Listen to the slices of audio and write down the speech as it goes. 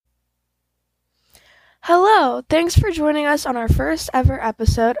Hello! Thanks for joining us on our first ever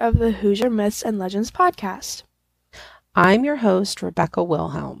episode of the Hoosier Myths and Legends podcast. I'm your host, Rebecca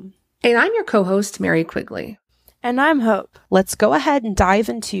Wilhelm. And I'm your co-host, Mary Quigley. And I'm Hope. Let's go ahead and dive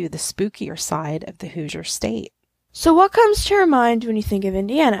into the spookier side of the Hoosier State. So what comes to your mind when you think of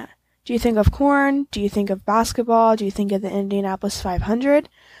Indiana? Do you think of corn? Do you think of basketball? Do you think of the Indianapolis 500?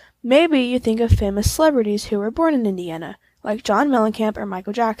 Maybe you think of famous celebrities who were born in Indiana, like John Mellencamp or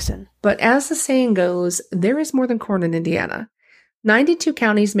Michael Jackson. But as the saying goes, there is more than corn in Indiana. 92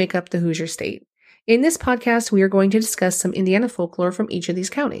 counties make up the Hoosier State. In this podcast, we are going to discuss some Indiana folklore from each of these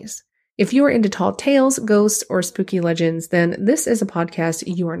counties. If you are into tall tales, ghosts, or spooky legends, then this is a podcast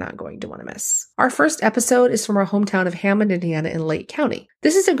you are not going to want to miss. Our first episode is from our hometown of Hammond, Indiana in Lake County.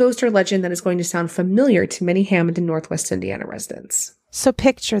 This is a ghost or legend that is going to sound familiar to many Hammond and Northwest Indiana residents. So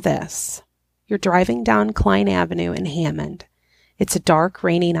picture this. You're driving down Klein Avenue in Hammond. It's a dark,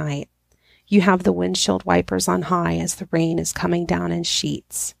 rainy night. You have the windshield wipers on high as the rain is coming down in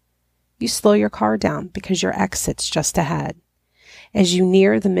sheets. You slow your car down because your exit's just ahead. As you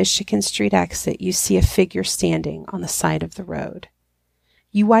near the Michigan Street exit, you see a figure standing on the side of the road.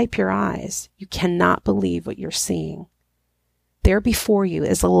 You wipe your eyes. You cannot believe what you're seeing. There before you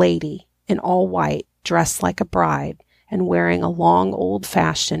is a lady in all white, dressed like a bride, and wearing a long,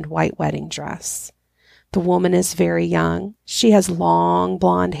 old-fashioned white wedding dress. The woman is very young. She has long,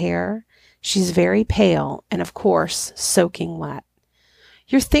 blonde hair. She's very pale and, of course, soaking wet.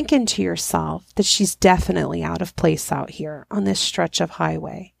 You're thinking to yourself that she's definitely out of place out here on this stretch of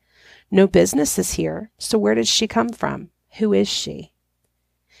highway. No business is here, so where did she come from? Who is she?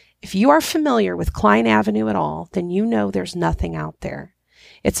 If you are familiar with Klein Avenue at all, then you know there's nothing out there.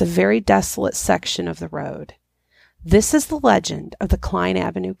 It's a very desolate section of the road. This is the legend of the Klein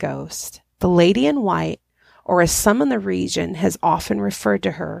Avenue ghost, the Lady in White, or as some in the region has often referred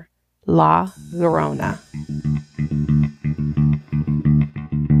to her, La Llorona.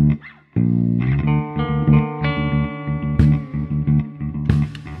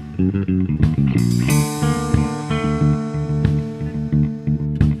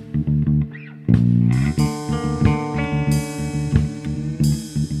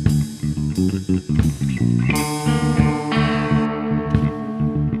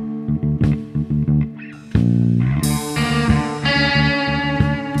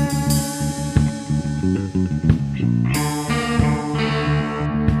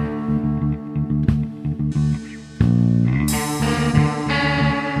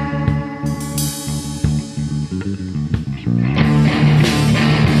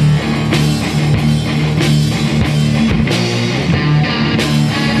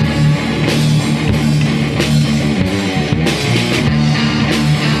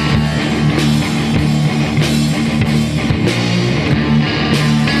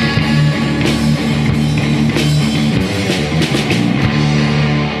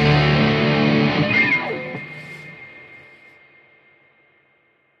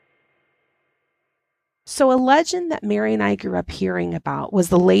 So a legend that Mary and I grew up hearing about was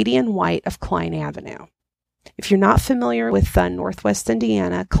the Lady in White of Klein Avenue. If you're not familiar with Northwest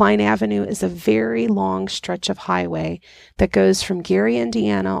Indiana, Klein Avenue is a very long stretch of highway that goes from Gary,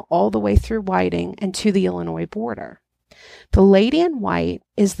 Indiana, all the way through Whiting and to the Illinois border. The Lady in White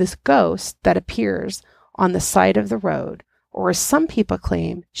is this ghost that appears on the side of the road, or as some people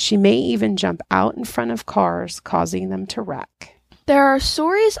claim, she may even jump out in front of cars, causing them to wreck. There are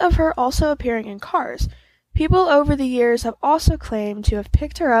stories of her also appearing in cars. People over the years have also claimed to have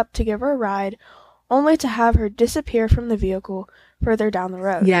picked her up to give her a ride, only to have her disappear from the vehicle further down the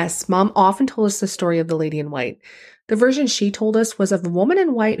road. Yes, Mom often told us the story of the Lady in White. The version she told us was of a woman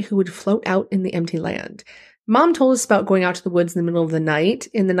in white who would float out in the empty land. Mom told us about going out to the woods in the middle of the night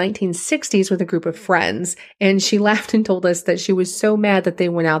in the 1960s with a group of friends, and she laughed and told us that she was so mad that they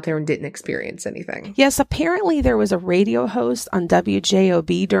went out there and didn't experience anything. Yes, apparently there was a radio host on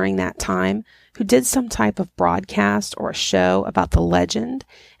WJOB during that time who did some type of broadcast or a show about the legend,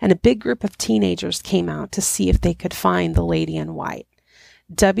 and a big group of teenagers came out to see if they could find the Lady in White.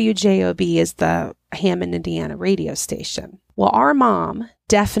 WJOB is the Hammond, Indiana radio station. Well, our mom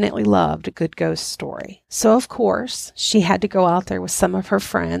definitely loved a good ghost story. So, of course, she had to go out there with some of her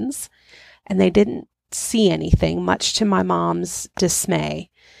friends, and they didn't see anything, much to my mom's dismay.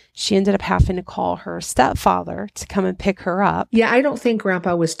 She ended up having to call her stepfather to come and pick her up. Yeah, I don't think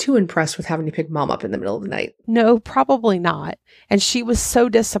Grandpa was too impressed with having to pick Mom up in the middle of the night. No, probably not. And she was so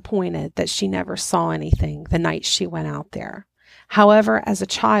disappointed that she never saw anything the night she went out there. However, as a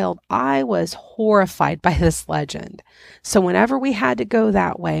child, I was horrified by this legend. So whenever we had to go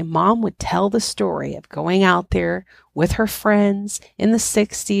that way, Mom would tell the story of going out there with her friends in the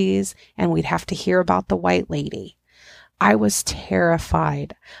 60s, and we'd have to hear about the white lady. I was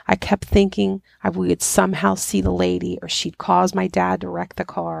terrified. I kept thinking we would somehow see the lady, or she'd cause my dad to wreck the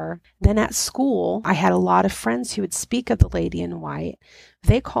car. Then at school, I had a lot of friends who would speak of the lady in white.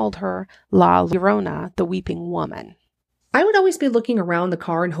 They called her La Llorona, the weeping woman. I would always be looking around the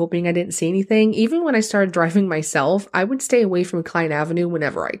car and hoping I didn't see anything. Even when I started driving myself, I would stay away from Klein Avenue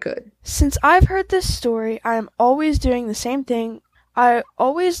whenever I could. Since I've heard this story, I am always doing the same thing. I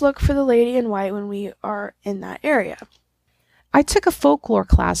always look for the lady in white when we are in that area. I took a folklore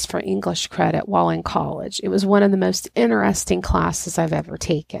class for English credit while in college. It was one of the most interesting classes I've ever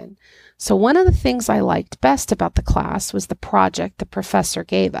taken. So one of the things I liked best about the class was the project the professor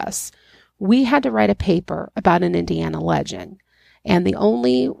gave us. We had to write a paper about an Indiana legend, and the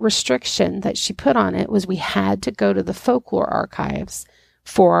only restriction that she put on it was we had to go to the folklore archives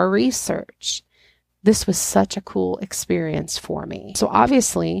for our research. This was such a cool experience for me. So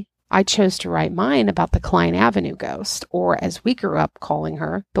obviously, I chose to write mine about the Klein Avenue ghost, or as we grew up calling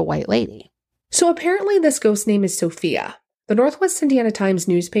her, the White Lady. So apparently this ghost name is Sophia. The Northwest Indiana Times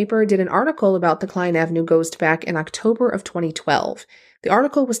newspaper did an article about the Klein Avenue ghost back in October of 2012. The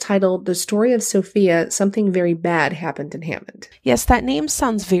article was titled, "The Story of Sophia, Something Very Bad Happened in Hammond." Yes, that name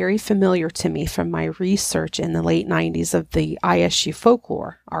sounds very familiar to me from my research in the late 90s of the ISU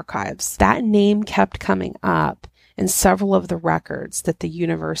folklore archives. That name kept coming up in several of the records that the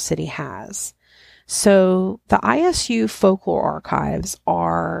university has. So the ISU folklore archives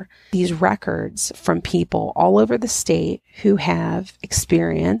are these records from people all over the state who have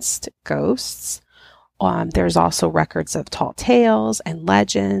experienced ghosts. There's also records of tall tales and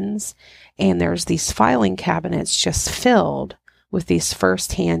legends, and there's these filing cabinets just filled with these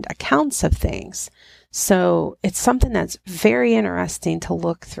firsthand accounts of things. So it's something that's very interesting to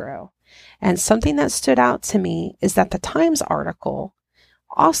look through. And something that stood out to me is that the Times article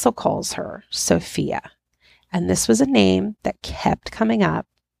also calls her Sophia. And this was a name that kept coming up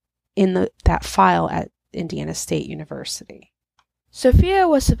in that file at Indiana State University. Sophia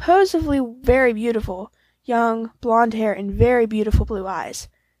was supposedly very beautiful, young, blonde hair, and very beautiful blue eyes.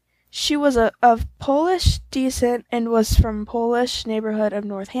 She was of Polish descent and was from Polish neighborhood of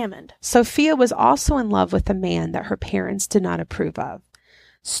North Hammond. Sophia was also in love with a man that her parents did not approve of.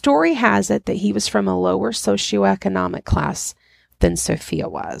 Story has it that he was from a lower socioeconomic class than Sophia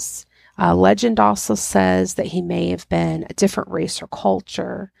was. Legend also says that he may have been a different race or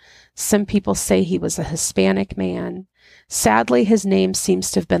culture. Some people say he was a Hispanic man. Sadly, his name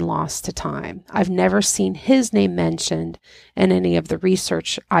seems to have been lost to time. I've never seen his name mentioned in any of the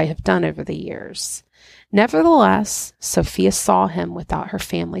research I have done over the years. Nevertheless, Sophia saw him without her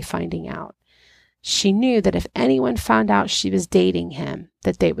family finding out. She knew that if anyone found out she was dating him,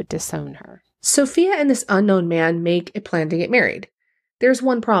 that they would disown her. Sophia and this unknown man make a plan to get married. There's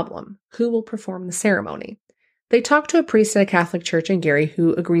one problem. Who will perform the ceremony? They talk to a priest at a Catholic church in Gary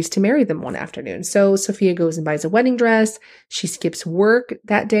who agrees to marry them one afternoon. So Sophia goes and buys a wedding dress. She skips work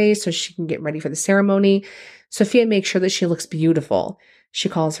that day so she can get ready for the ceremony. Sophia makes sure that she looks beautiful. She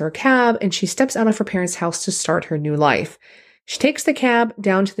calls her a cab and she steps out of her parents' house to start her new life. She takes the cab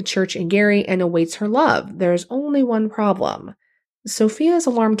down to the church in Gary and awaits her love. There's only one problem. Sophia is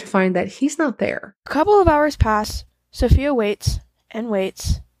alarmed to find that he's not there. A couple of hours pass. Sophia waits and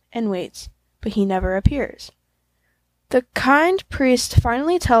waits and waits, but he never appears. The kind priest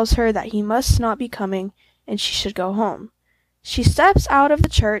finally tells her that he must not be coming and she should go home. She steps out of the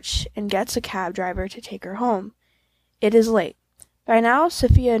church and gets a cab driver to take her home. It is late. By now,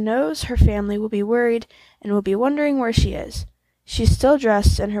 Sophia knows her family will be worried and will be wondering where she is. She's still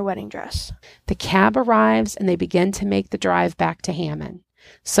dressed in her wedding dress. The cab arrives and they begin to make the drive back to Hammond.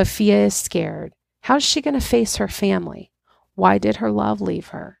 Sophia is scared. How's she going to face her family? Why did her love leave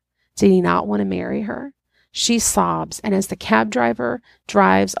her? Did he not want to marry her? She sobs, and as the cab driver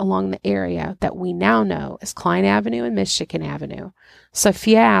drives along the area that we now know as Klein Avenue and Michigan Avenue,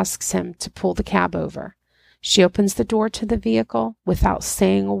 Sophia asks him to pull the cab over. She opens the door to the vehicle without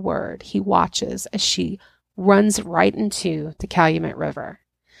saying a word. He watches as she runs right into the Calumet River.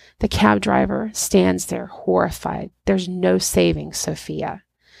 The cab driver stands there horrified. There's no saving Sophia.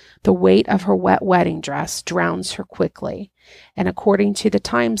 The weight of her wet wedding dress drowns her quickly, and according to the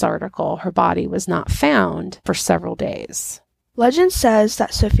Times article, her body was not found for several days. Legend says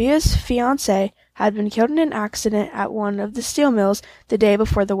that Sophia's fiancé had been killed in an accident at one of the steel mills the day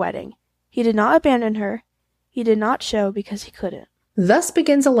before the wedding. He did not abandon her. He did not show because he couldn't. Thus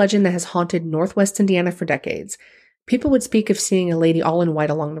begins a legend that has haunted Northwest Indiana for decades. People would speak of seeing a lady all in white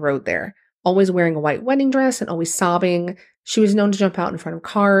along the road there, always wearing a white wedding dress and always sobbing. She was known to jump out in front of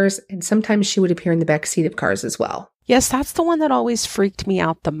cars, and sometimes she would appear in the back seat of cars as well. Yes, that's the one that always freaked me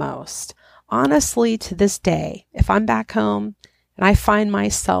out the most. Honestly, to this day, if I'm back home and I find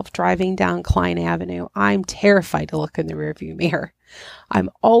myself driving down Klein Avenue, I'm terrified to look in the rearview mirror. I'm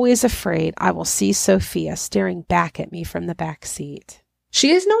always afraid I will see Sophia staring back at me from the back seat.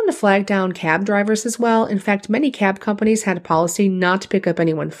 She is known to flag down cab drivers as well. In fact, many cab companies had a policy not to pick up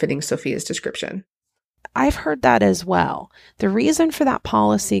anyone fitting Sophia's description. I've heard that as well. The reason for that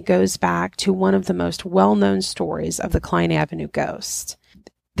policy goes back to one of the most well-known stories of the Klein Avenue ghost.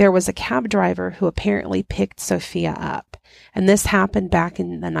 There was a cab driver who apparently picked Sophia up, and this happened back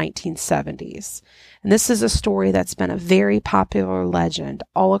in the 1970s. And this is a story that's been a very popular legend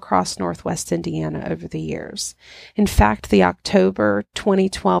all across Northwest Indiana over the years. In fact, the October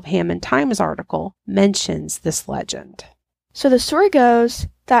 2012 Hammond Times article mentions this legend. So the story goes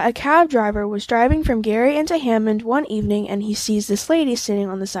that a cab driver was driving from Gary into Hammond one evening and he sees this lady sitting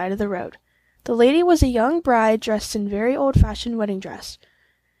on the side of the road. The lady was a young bride dressed in very old-fashioned wedding dress.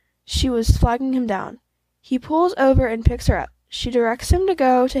 She was flagging him down. He pulls over and picks her up. She directs him to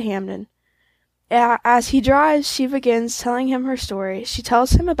go to Hammond. As he drives, she begins telling him her story. She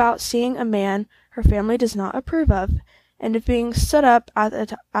tells him about seeing a man her family does not approve of and of being stood up at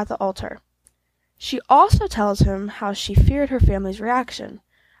the altar. She also tells him how she feared her family's reaction.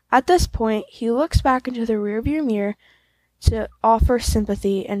 At this point, he looks back into the rearview mirror to offer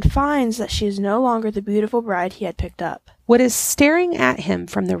sympathy and finds that she is no longer the beautiful bride he had picked up. What is staring at him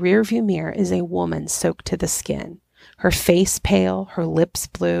from the rearview mirror is a woman soaked to the skin. Her face pale, her lips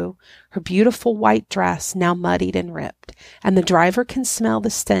blue, her beautiful white dress now muddied and ripped, and the driver can smell the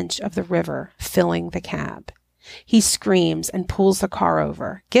stench of the river filling the cab. He screams and pulls the car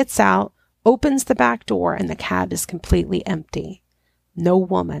over, gets out, opens the back door, and the cab is completely empty. No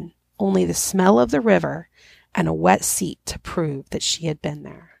woman, only the smell of the river and a wet seat to prove that she had been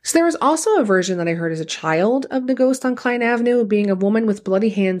there. So there was also a version that I heard as a child of the ghost on Klein Avenue being a woman with bloody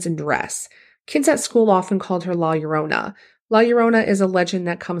hands and dress. Kids at school often called her La Llorona. La Llorona is a legend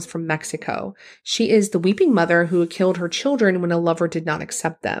that comes from Mexico. She is the weeping mother who killed her children when a lover did not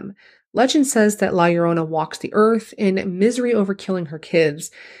accept them. Legend says that La Llorona walks the earth in misery over killing her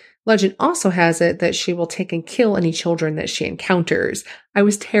kids. Legend also has it that she will take and kill any children that she encounters. I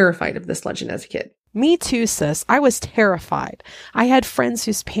was terrified of this legend as a kid. Me too, sis. I was terrified. I had friends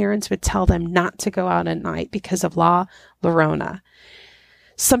whose parents would tell them not to go out at night because of La Llorona.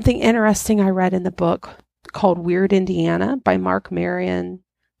 Something interesting I read in the book called Weird Indiana by Mark Marion,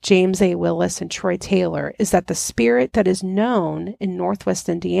 James A. Willis, and Troy Taylor is that the spirit that is known in Northwest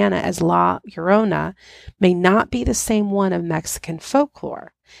Indiana as La Llorona may not be the same one of Mexican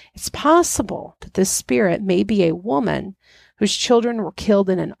folklore. It's possible that this spirit may be a woman whose children were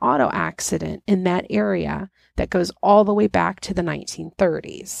killed in an auto accident in that area that goes all the way back to the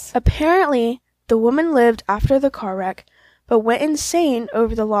 1930s. Apparently, the woman lived after the car wreck, but went insane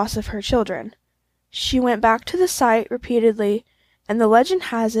over the loss of her children. She went back to the site repeatedly, and the legend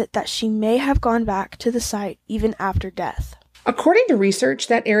has it that she may have gone back to the site even after death. According to research,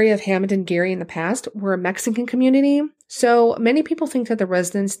 that area of Hammond and Gary in the past were a Mexican community, so many people think that the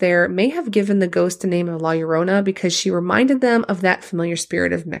residents there may have given the ghost the name of La Llorona because she reminded them of that familiar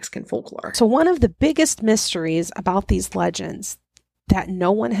spirit of Mexican folklore. So one of the biggest mysteries about these legends that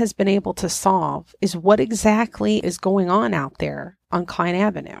no one has been able to solve is what exactly is going on out there on Klein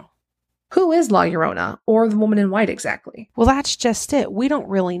Avenue. Who is La Llorona, or the woman in white exactly? Well, that's just it. We don't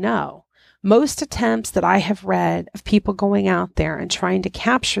really know. Most attempts that I have read of people going out there and trying to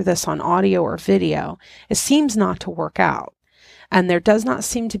capture this on audio or video, it seems not to work out. And there does not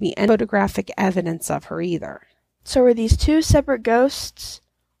seem to be any photographic evidence of her either. So are these two separate ghosts,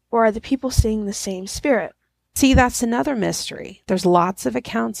 or are the people seeing the same spirit? See, that's another mystery. There's lots of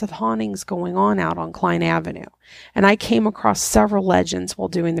accounts of hauntings going on out on Klein Avenue, and I came across several legends while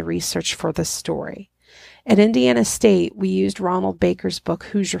doing the research for this story. At Indiana State, we used Ronald Baker's book,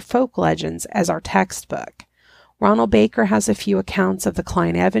 Hoosier Folk Legends, as our textbook. Ronald Baker has a few accounts of the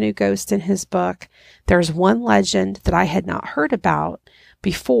Klein Avenue ghost in his book. There's one legend that I had not heard about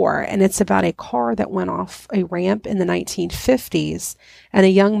before, and it's about a car that went off a ramp in the 1950s, and a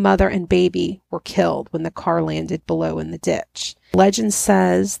young mother and baby were killed when the car landed below in the ditch. Legend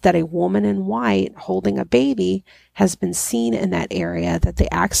says that a woman in white holding a baby has been seen in that area that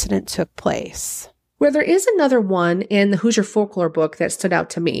the accident took place. Well, there is another one in the Hoosier Folklore book that stood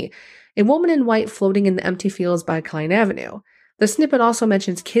out to me. A woman in white floating in the empty fields by Klein Avenue. The snippet also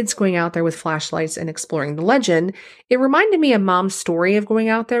mentions kids going out there with flashlights and exploring the legend. It reminded me of Mom's story of going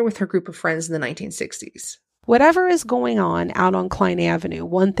out there with her group of friends in the 1960s. Whatever is going on out on Klein Avenue,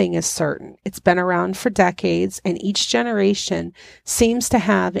 one thing is certain. It's been around for decades, and each generation seems to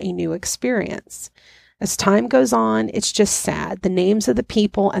have a new experience. As time goes on, it's just sad. The names of the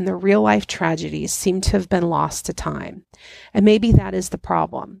people and the real-life tragedies seem to have been lost to time. And maybe that is the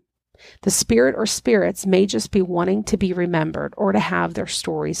problem. The spirit or spirits may just be wanting to be remembered or to have their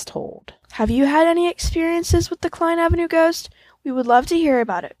stories told. Have you had any experiences with the Klein Avenue ghost? We would love to hear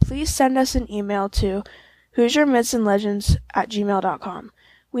about it. Please send us an email to HoosierMythsAndLegends@gmail.com.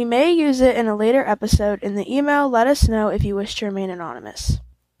 We may use it in a later episode. In the email, let us know if you wish to remain anonymous.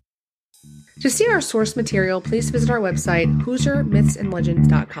 To see our source material, please visit our website,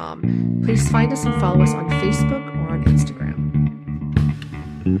 HoosierMythsAndLegends.com. Please find us and follow us on Facebook or on Instagram.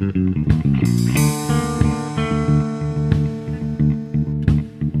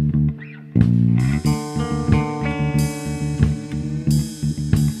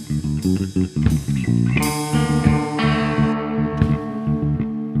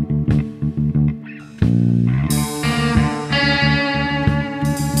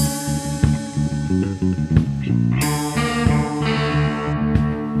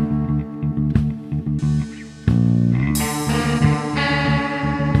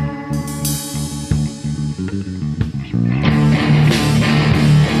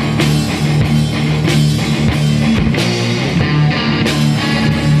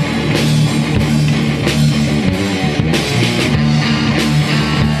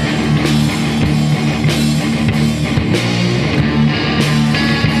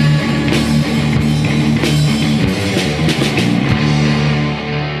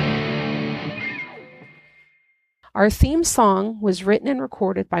 Our theme song was written and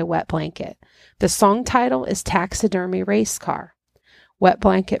recorded by Wet Blanket. The song title is Taxidermy Race Car. Wet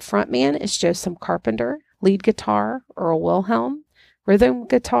Blanket frontman is Joseph Carpenter, lead guitar Earl Wilhelm, rhythm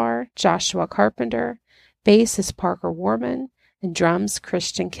guitar Joshua Carpenter, bass is Parker Warman, and drums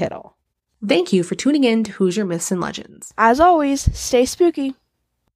Christian Kittle. Thank you for tuning in to Hoosier Myths and Legends. As always, stay spooky.